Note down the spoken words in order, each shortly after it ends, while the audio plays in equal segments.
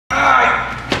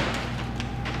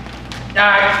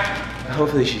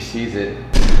Hopefully she sees it.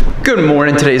 Good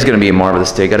morning. Today's gonna be a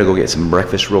marvelous day. Gotta go get some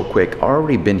breakfast real quick.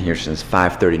 Already been here since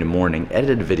 5:30 in the morning.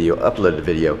 Edited a video, uploaded a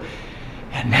video,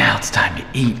 and now it's time to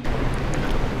eat.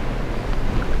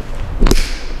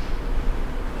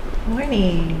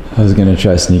 Morning. I was gonna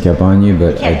try to sneak up on you,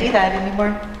 but Can't do that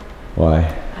anymore.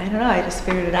 Why? I don't know, I just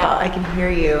figured it out. I can hear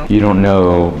you. You don't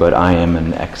know, but I am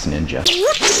an ex-ninja.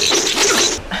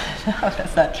 No,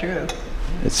 that's not true.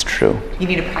 It's true. You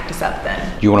need to practice up then.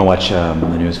 You wanna watch the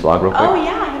news vlog real quick? Oh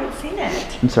yeah, I haven't seen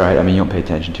it. It's alright, I mean, you don't pay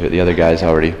attention to it. The other guys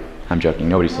already, I'm joking,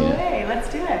 nobody's seen it. Okay, let's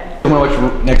do it. I'm gonna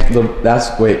watch next,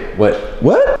 that's, wait, what?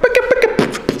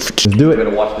 Let's do it. We're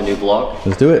gonna watch the new vlog.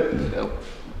 Let's do it. Go.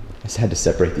 I just had to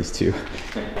separate these two.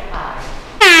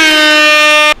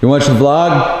 You watch the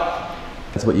vlog?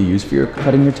 That's what you use for your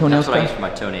cutting your toenails? That's what I use for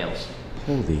my toenails.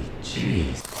 Holy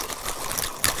jeez.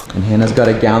 And Hannah's got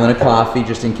a gallon of coffee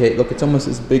just in case. Look, it's almost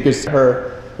as big as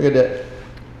her. Look at that.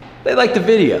 They liked the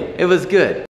video. It was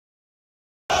good.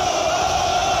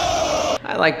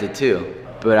 I liked it too,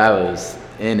 but I was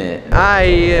in it. I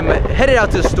am headed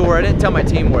out to the store. I didn't tell my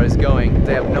team where I was going.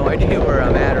 They have no idea where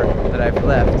I'm at or that I've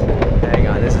left. Hang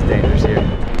on, this is dangerous here.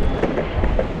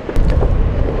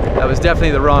 That was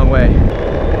definitely the wrong way.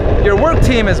 Your work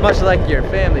team is much like your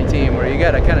family team where you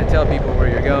gotta kind of tell people where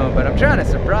you're going, but I'm trying to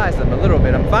surprise them a little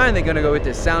bit. I'm finally gonna go with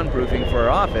this soundproofing for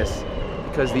our office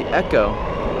because the echo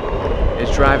is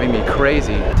driving me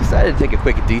crazy. I decided to take a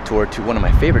quick detour to one of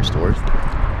my favorite stores.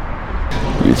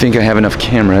 You'd think I have enough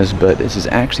cameras, but this is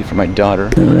actually for my daughter.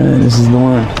 All right, this is the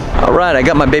one. All right, I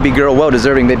got my baby girl,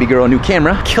 well-deserving baby girl, a new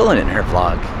camera, killing it in her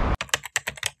vlog.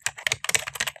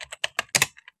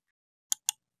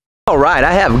 All right,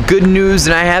 I have good news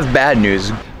and I have bad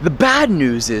news. The bad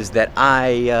news is that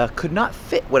I could not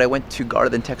fit what I went to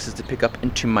Garland, Texas to pick up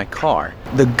into my car.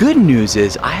 The good news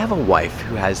is I have a wife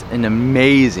who has an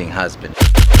amazing husband.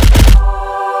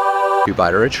 We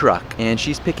bought her a truck and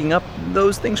she's picking up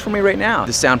those things for me right now.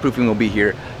 The soundproofing will be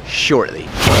here shortly.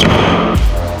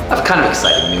 That's kind of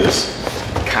exciting news.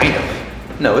 Kind of.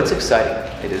 No, it's exciting.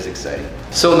 It is exciting.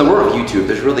 So in the world of YouTube,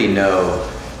 there's really no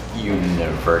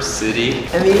university.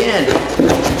 In the end,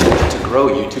 to grow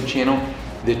a YouTube channel,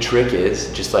 the trick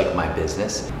is, just like my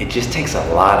business, it just takes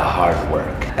a lot of hard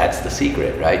work. That's the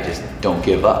secret, right? Just don't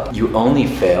give up. You only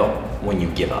fail when you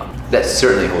give up. That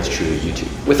certainly holds true to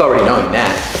YouTube. With already knowing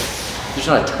that, there's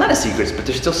not a ton of secrets, but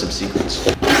there's still some secrets.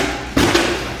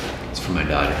 It's for my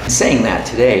daughter. Saying that,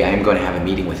 today I am going to have a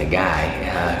meeting with a guy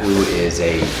who is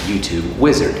a YouTube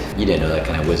wizard. You didn't know that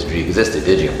kind of wizardry existed,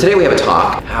 did you? Today we have a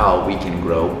talk how we can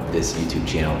grow this YouTube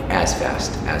channel as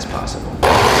fast as possible.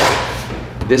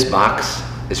 This box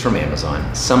is from Amazon.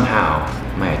 Somehow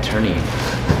my attorney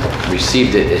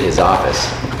received it at his office.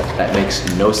 That makes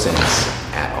no sense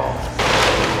at all.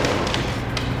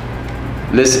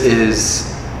 This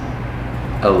is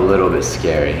a little bit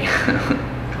scary.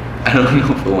 I don't know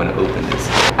if I want to open this.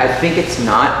 I think it's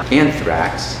not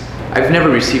anthrax. I've never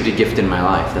received a gift in my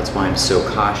life. That's why I'm so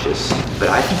cautious. But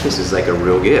I think this is like a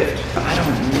real gift. But I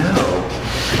don't know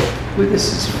who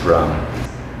this is from.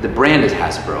 The brand is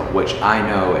Hasbro, which I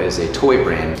know is a toy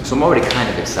brand. So I'm already kind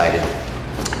of excited.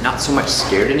 Not so much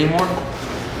scared anymore,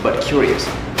 but curious.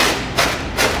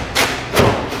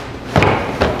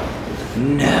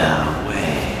 No way.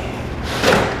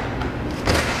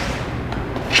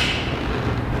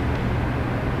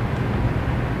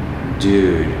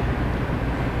 Dude,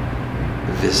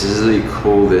 this is the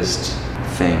coolest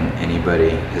thing anybody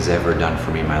has ever done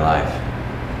for me in my life.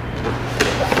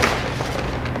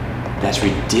 That's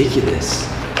ridiculous.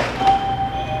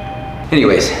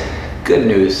 Anyways, good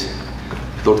news.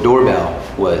 The doorbell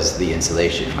was the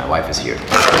insulation. My wife is here.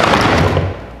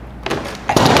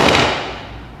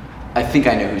 I think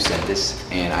I know who sent this,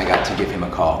 and I got to give him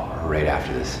a call right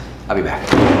after this. I'll be back.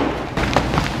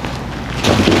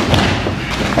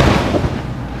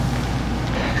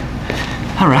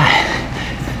 All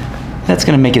right, that's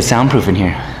gonna make it soundproof in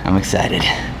here. I'm excited.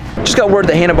 Just got word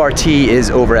that Hannah Barty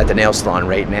is over at the nail salon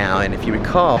right now, and if you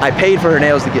recall, I paid for her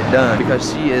nails to get done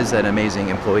because she is an amazing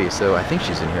employee, so I think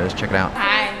she's in here. Let's check it out.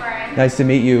 Hi. Nice to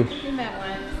meet you. We met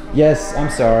once. Yes,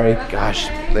 I'm sorry. Gosh,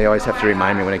 they always have to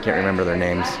remind me when I can't remember their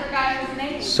names.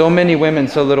 So many women,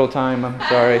 so little time, I'm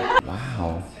sorry.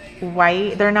 Wow.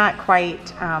 White, they're not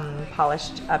quite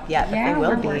polished up yet, but Yeah, they will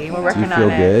we're be. working We're on working Do you on feel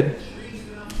it. good?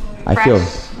 I Fresh, feel,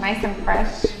 nice and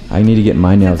fresh. I need to get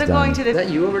my nails Since done. I'm going to Is this,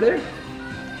 that you over there?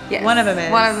 Yes. One of them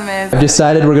is. One of them is. I've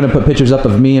decided we're gonna put pictures up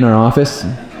of me in our office.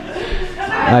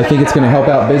 I think it's gonna help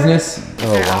out business.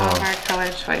 Oh They're all wow. of our color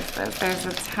choices. There's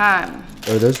a ton.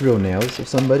 Are those real nails of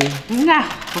somebody? No.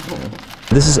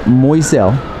 This is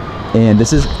Moiselle, and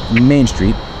this is Main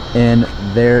Street. and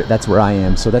that's where I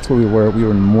am. So that's where we were. We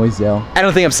were in Moiselle. I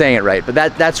don't think I'm saying it right, but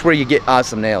that's where you get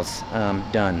awesome nails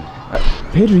done.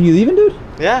 Pedro, you leaving, dude?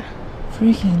 Yeah.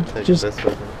 Freaking just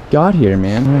got here,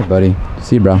 man. All right, buddy.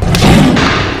 See you, bro.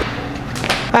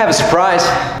 I have a surprise.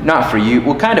 Not for you.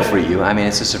 Well, kind of for you. I mean,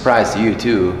 it's a surprise to you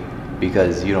too,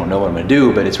 because you don't know what I'm gonna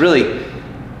do. But it's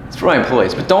for my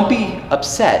employees. But don't be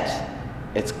upset.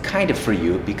 It's kind of for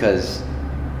you because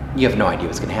you have no idea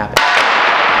what's gonna happen.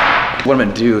 What I'm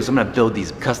gonna do is I'm gonna build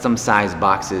these custom sized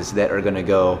boxes that are gonna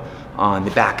go on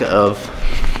the back of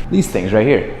these things right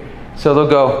here. So they'll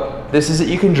go, this is it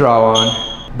you can draw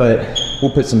on, but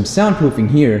we'll put some soundproofing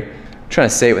here. I'm trying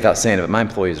to say it without saying it, but my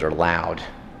employees are loud.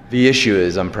 The issue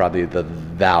is I'm probably the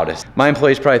loudest. My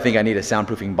employees probably think I need a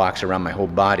soundproofing box around my whole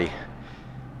body.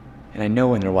 And I know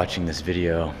when they're watching this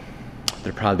video,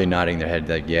 they're probably nodding their head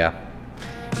like, yeah,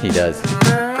 he does.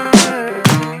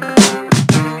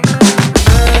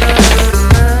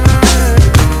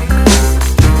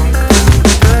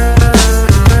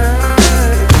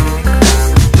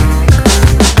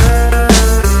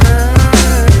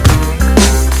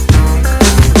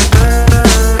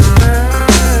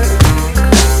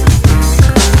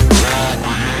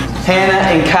 Hannah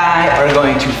and Kai are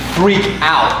going to freak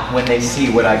out when they see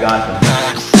what I got them.